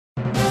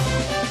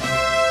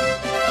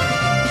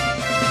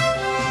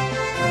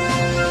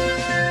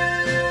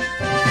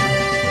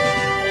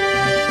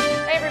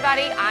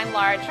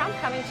Trump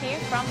coming to you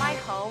from my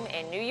home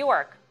in New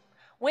York.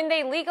 When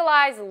they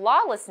legalize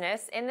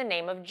lawlessness in the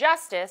name of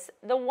justice,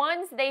 the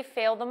ones they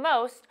fail the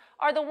most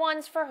are the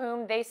ones for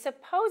whom they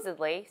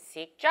supposedly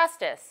seek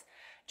justice.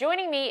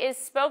 Joining me is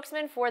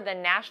spokesman for the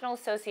National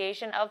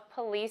Association of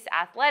Police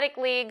Athletic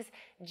Leagues,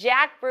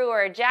 Jack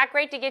Brewer. Jack,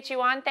 great to get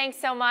you on. Thanks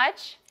so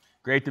much.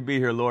 Great to be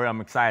here, Laura. I'm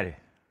excited.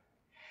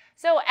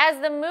 So as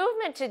the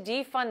movement to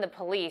defund the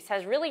police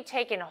has really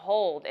taken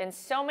hold in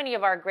so many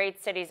of our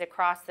great cities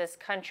across this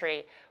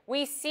country,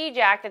 we see,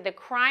 Jack, that the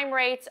crime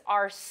rates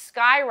are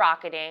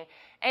skyrocketing.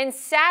 And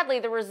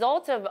sadly, the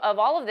result of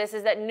all of this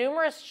is that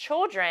numerous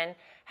children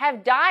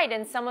have died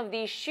in some of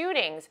these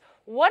shootings.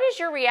 What is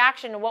your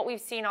reaction to what we've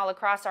seen all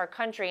across our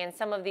country in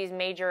some of these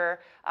major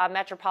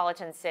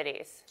metropolitan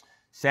cities?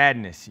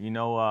 Sadness.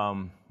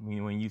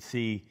 When you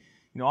see,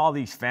 all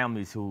these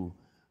families who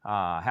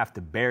have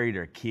to bury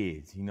their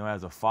kids,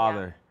 as a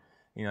father,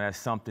 that's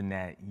something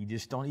that you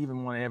just don't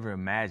even want to ever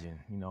imagine.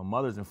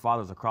 Mothers and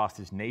fathers across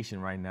this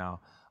nation right now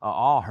are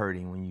all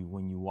hurting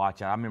when you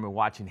watch it. I remember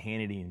watching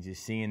Hannity and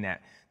just seeing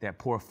that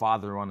poor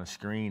father on the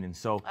screen. And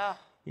so,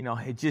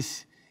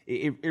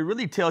 it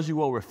really tells you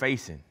what we're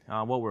facing,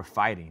 what we're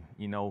fighting.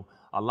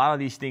 A lot of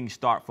these things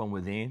start from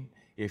within.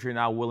 If you're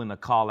not willing to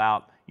call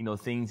out,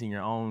 things in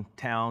your own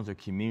towns or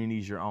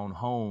communities, your own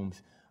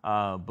homes,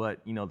 but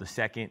the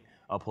second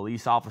a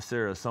police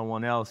officer or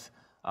someone else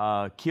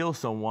kills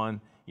someone,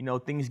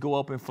 things go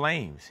up in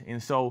flames.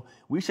 And so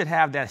we should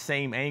have that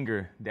same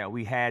anger that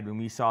we had when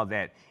we saw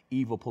that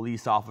evil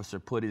police officer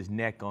put his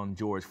neck on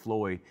George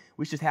Floyd.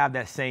 We should have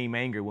that same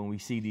anger when we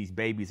see these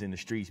babies in the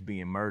streets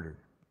being murdered.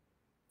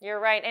 You're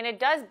right. And it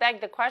does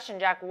beg the question,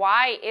 Jack,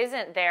 why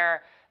isn't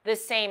there the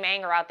same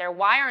anger out there?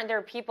 Why aren't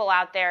there people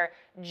out there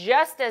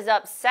just as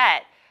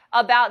upset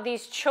about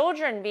these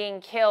children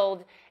being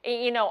killed,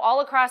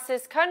 all across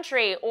this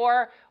country,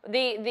 or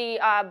the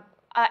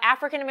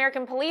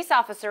African-American police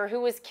officer who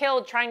was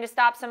killed trying to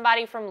stop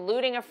somebody from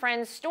looting a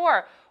friend's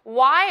store?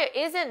 Why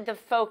isn't the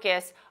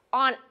focus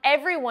on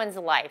everyone's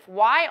life?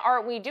 Why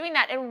aren't we doing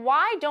that? And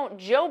why don't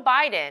Joe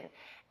Biden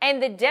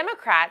and the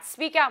Democrats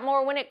speak out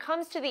more when it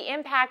comes to the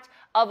impact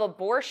of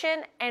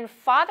abortion and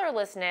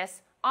fatherlessness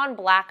on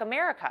Black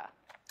America?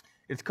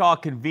 It's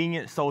called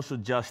convenient social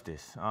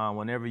justice.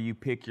 Whenever you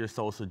pick your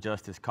social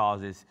justice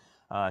causes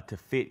to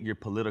fit your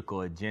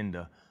political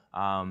agenda,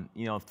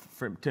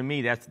 to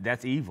me,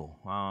 that's evil.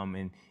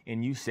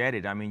 And you said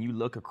it. I mean, you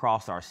look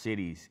across our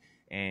cities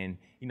and,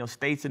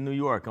 states in New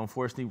York,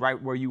 unfortunately,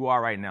 right where you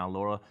are right now,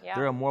 Laura,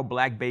 there are more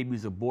Black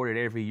babies aborted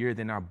every year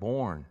than are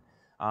born.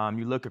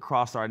 You look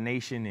across our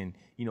nation and,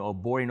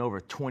 aborting over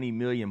 20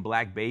 million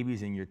Black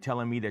babies, and you're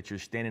telling me that you're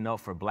standing up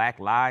for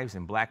Black lives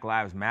and Black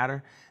Lives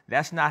Matter.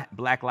 That's not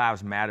Black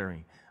Lives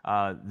Mattering.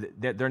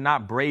 They're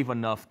not brave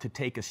enough to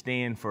take a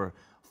stand for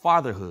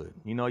fatherhood.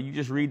 You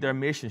just read their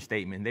mission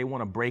statement. They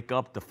want to break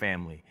up the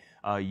family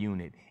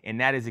unit.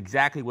 And that is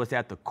exactly what's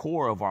at the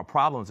core of our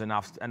problems. And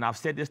I've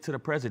said this to the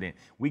president.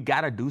 We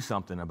got to do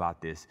something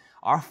about this.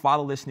 Our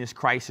fatherlessness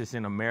crisis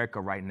in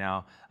America right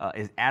now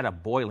is at a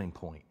boiling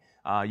point.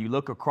 You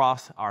look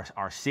across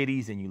our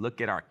cities and you look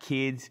at our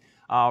kids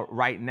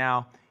right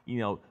now,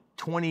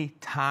 20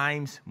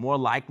 times more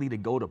likely to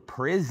go to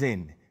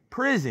prison.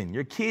 Prison.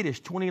 Your kid is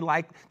 20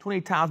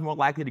 times more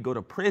likely to go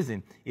to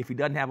prison if he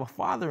doesn't have a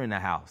father in the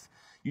house.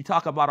 You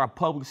talk about our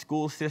public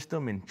school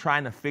system and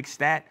trying to fix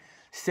that.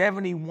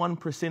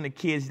 71% of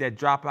kids that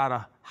drop out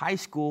of high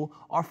school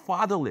are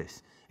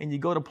fatherless. And you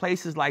go to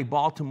places like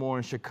Baltimore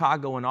and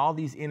Chicago and all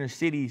these inner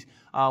cities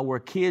where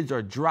kids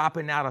are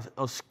dropping out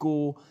of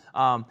school.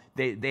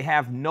 They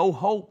have no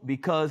hope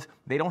because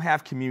they don't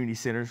have community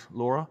centers,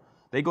 Laura.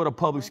 They go to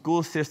public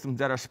school systems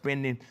that are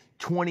spending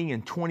 $20,000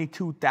 and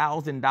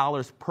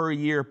 $22,000 per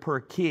year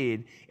per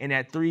kid. And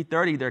at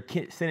 3:30, they're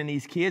sending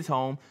these kids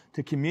home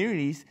to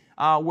communities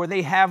where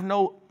they have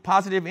no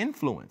positive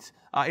influence.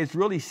 It's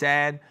really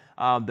sad.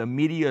 The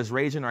media is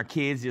raising our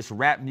kids, this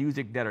rap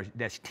music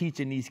that's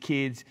teaching these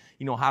kids,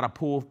 how to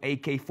pull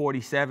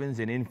AK-47s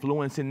and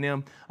influencing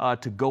them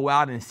to go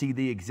out and see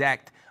the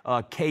exact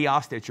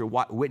chaos that you're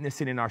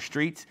witnessing in our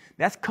streets.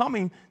 That's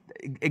coming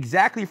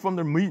exactly from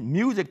the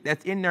music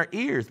that's in their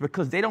ears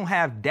because they don't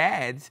have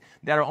dads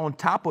that are on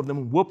top of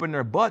them whooping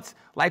their butts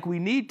like we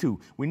need to.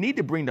 We need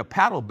to bring the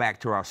paddle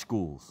back to our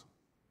schools.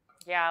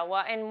 Yeah,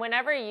 well, and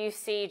whenever you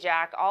see,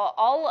 Jack,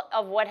 all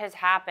of what has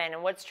happened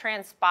and what's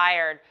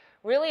transpired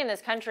really in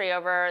this country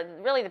over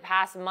really the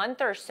past month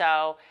or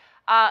so,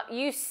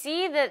 you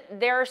see that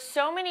there are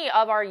so many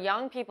of our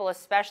young people,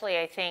 especially,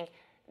 I think,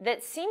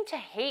 that seem to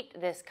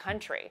hate this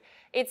country.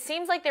 It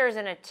seems like there's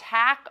an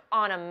attack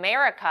on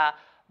America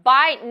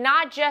by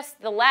not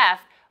just the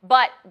left,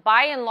 but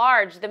by and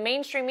large, the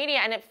mainstream media,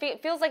 and it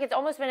feels like it's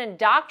almost been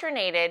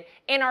indoctrinated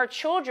in our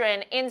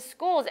children in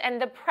schools.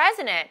 And the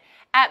president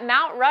at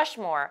Mount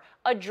Rushmore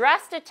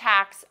addressed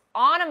attacks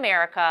on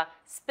America,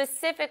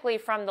 specifically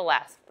from the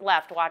left.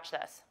 Watch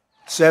this.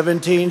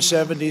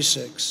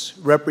 1776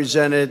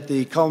 represented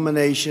the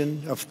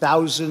culmination of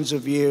thousands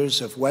of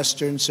years of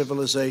Western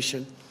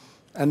civilization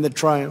and the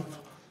triumph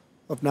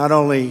of not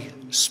only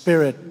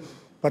spirit,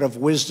 but of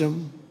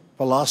wisdom,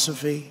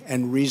 philosophy,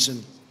 and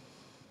reason.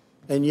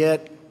 And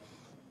yet,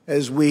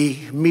 as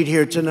we meet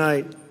here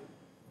tonight,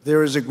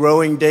 there is a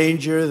growing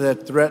danger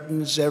that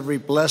threatens every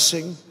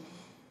blessing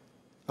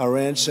our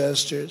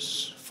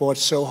ancestors fought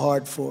so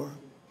hard for,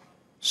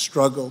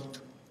 struggled,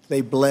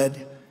 they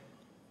bled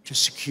to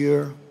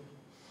secure.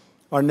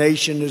 Our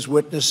nation is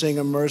witnessing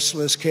a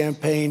merciless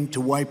campaign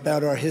to wipe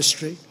out our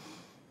history,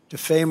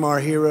 defame our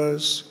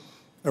heroes,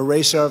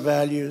 erase our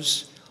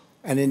values,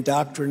 and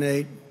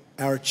indoctrinate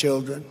our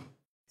children.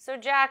 So,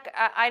 Jack,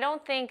 I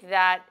don't think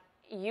that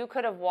you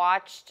could have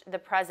watched the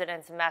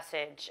president's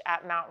message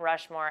at Mount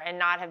Rushmore and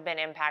not have been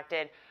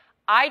impacted.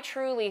 I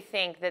truly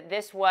think that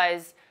this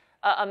was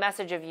a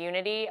message of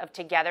unity, of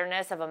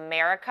togetherness, of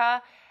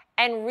America,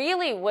 and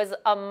really was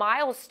a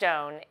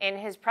milestone in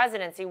his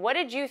presidency. What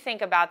did you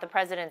think about the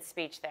president's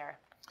speech there?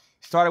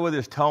 Started with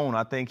his tone.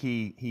 I think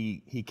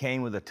he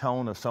came with a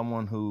tone of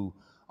someone who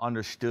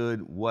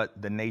understood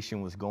what the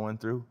nation was going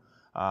through.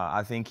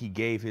 I think he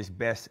gave his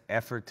best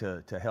effort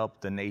to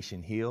help the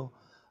nation heal.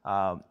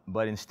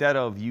 But instead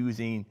of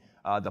using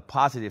the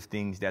positive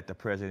things that the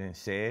president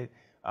said,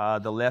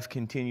 the left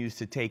continues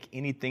to take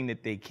anything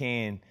that they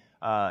can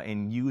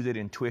and use it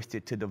and twist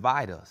it to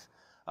divide us.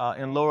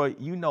 And Laura,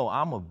 you know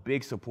I'm a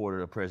big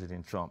supporter of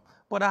President Trump,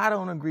 but I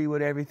don't agree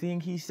with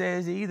everything he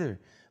says either.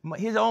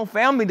 His own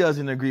family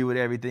doesn't agree with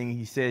everything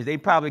he says. They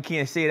probably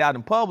can't say it out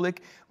in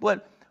public,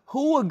 but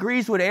who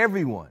agrees with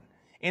everyone?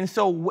 And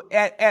so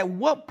at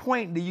what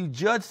point do you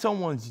judge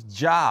someone's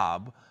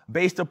job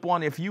based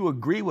upon if you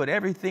agree with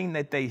everything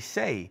that they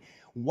say?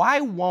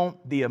 Why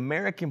won't the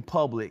American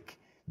public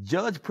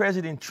judge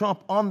President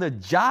Trump on the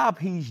job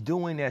he's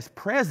doing as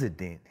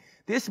president?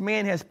 This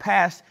man has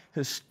passed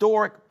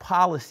historic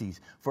policies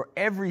for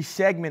every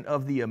segment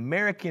of the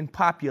American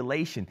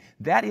population.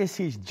 That is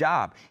his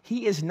job.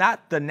 He is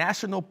not the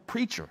national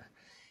preacher.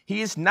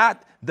 He is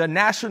not the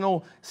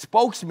national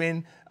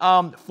spokesman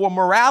for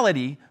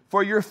morality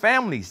for your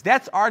families.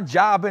 That's our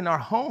job in our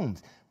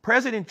homes.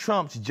 President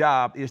Trump's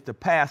job is to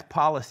pass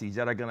policies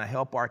that are going to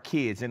help our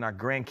kids and our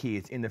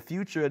grandkids in the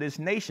future of this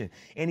nation.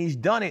 And he's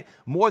done it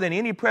more than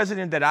any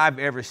president that I've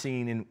ever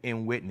seen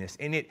and witnessed.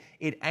 And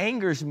it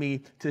angers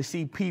me to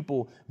see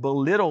people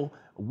belittle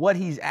what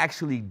he's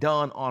actually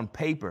done on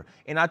paper.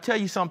 And I'll tell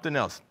you something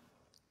else,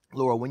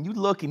 Laura, when you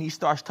look and he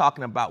starts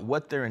talking about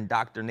what they're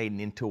indoctrinating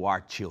into our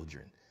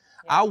children.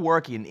 I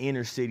work in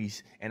inner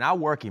cities and I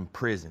work in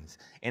prisons,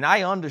 and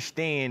I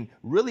understand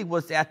really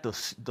what's at the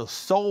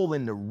soul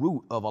and the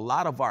root of a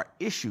lot of our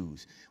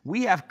issues.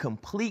 We have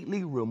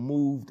completely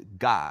removed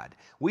God.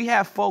 We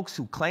have folks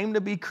who claim to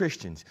be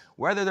Christians,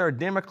 whether they're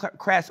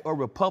Democrats or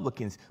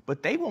Republicans,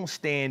 but they won't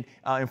stand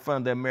in front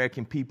of the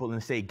American people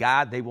and say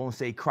God, they won't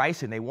say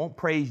Christ, and they won't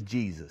praise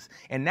Jesus.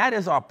 And that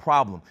is our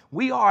problem.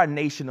 We are a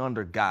nation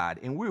under God,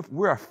 and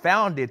we're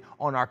founded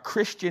on our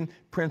Christian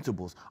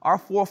principles. Our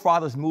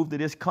forefathers moved to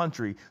this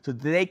country so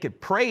that they could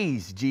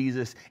praise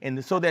Jesus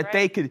and so that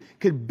they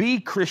could be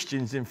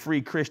Christians and free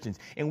Christians.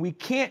 And we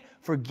can't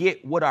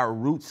forget what our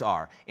roots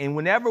are. And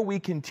whenever we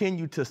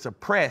continue to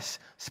suppress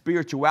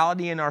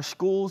spirituality in our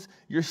schools,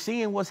 you're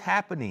seeing what's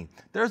happening.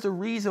 There's a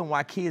reason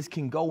why kids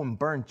can go and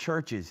burn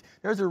churches.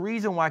 There's a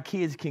reason why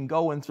kids can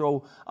go and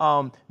throw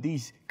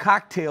these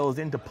cocktails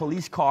into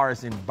police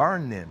cars and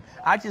burn them.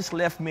 I just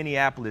left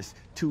Minneapolis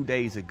 2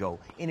 days ago,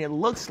 and it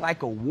looks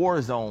like a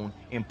war zone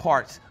in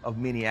parts of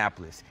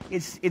Minneapolis.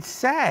 It's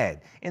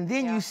sad. And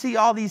then you see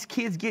all these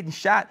kids getting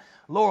shot.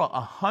 Laura,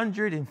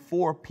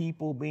 104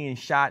 people being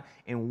shot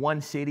in one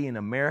city in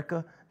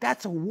America.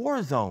 That's a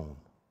war zone.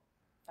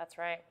 That's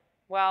right.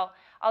 Well,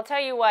 I'll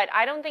tell you what,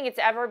 I don't think it's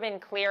ever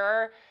been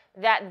clearer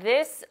that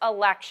this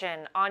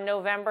election on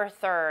November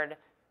 3rd,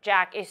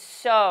 Jack, is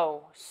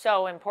so,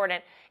 so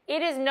important.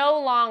 It is no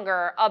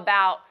longer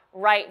about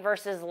right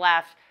versus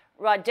left,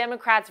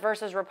 Democrats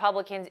versus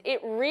Republicans. It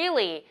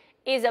really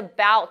is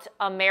about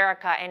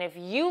America. And if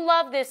you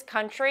love this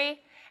country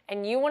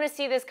and you want to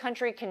see this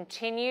country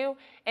continue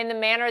in the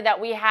manner that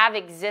we have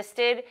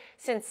existed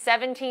since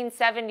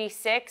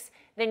 1776,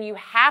 then you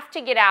have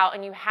to get out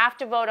and you have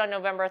to vote on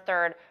November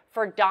 3rd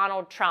for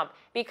Donald Trump,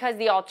 because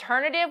the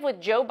alternative with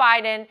Joe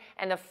Biden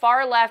and the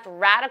far left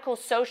radical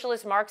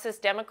socialist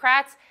Marxist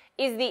Democrats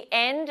is the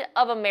end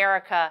of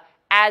America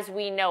as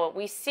we know it.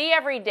 We see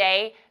every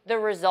day the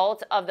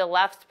result of the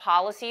left's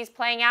policies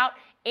playing out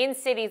in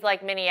cities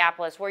like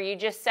Minneapolis, where you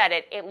just said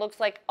it, it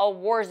looks like a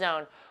war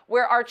zone,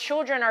 where our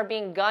children are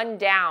being gunned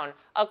down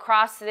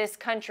across this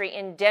country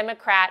in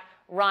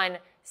Democrat-run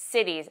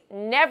cities.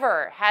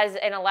 Never has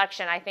an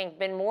election, I think,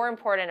 been more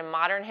important in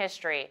modern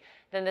history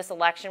than this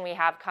election we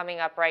have coming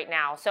up right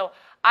now. So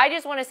I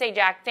just want to say,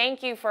 Jack,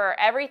 thank you for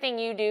everything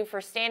you do,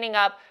 for standing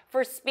up,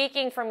 for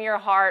speaking from your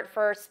heart,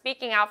 for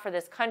speaking out for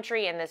this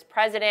country and this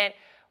president.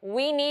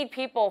 We need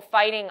people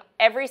fighting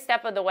every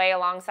step of the way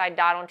alongside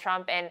Donald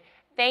Trump, and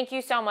thank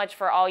you so much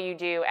for all you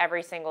do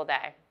every single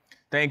day.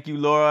 Thank you,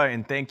 Laura,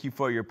 and thank you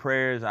for your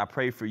prayers. I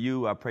pray for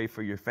you. I pray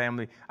for your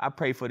family. I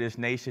pray for this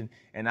nation.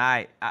 And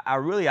I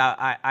really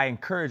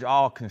encourage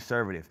all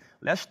conservatives.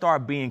 Let's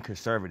start being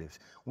conservatives.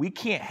 We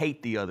can't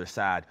hate the other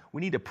side.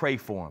 We need to pray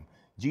for them.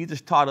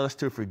 Jesus taught us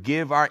to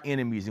forgive our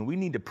enemies, and we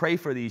need to pray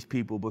for these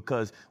people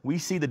because we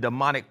see the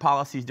demonic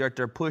policies that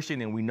they're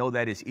pushing, and we know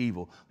that it's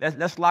evil.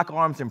 Let's lock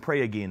arms and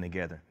pray again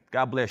together.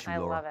 God bless you,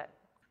 Laura. I love it.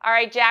 All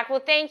right, Jack.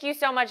 Well, thank you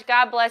so much.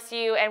 God bless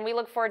you, and we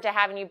look forward to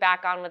having you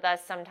back on with us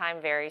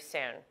sometime very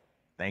soon.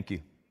 Thank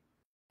you.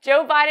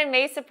 Joe Biden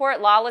may support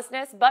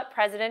lawlessness, but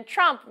President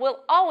Trump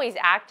will always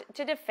act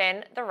to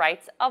defend the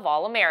rights of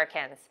all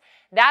Americans.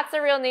 That's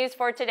the real news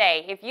for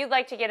today. If you'd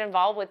like to get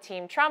involved with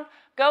Team Trump,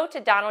 go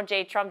to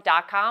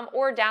DonaldJTrump.com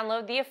or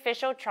download the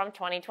official Trump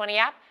 2020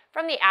 app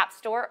from the App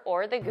Store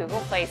or the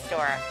Google Play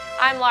Store.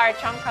 I'm Laura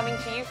Trump, coming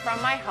to you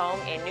from my home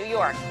in New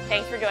York.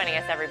 Thanks for joining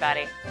us,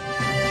 everybody.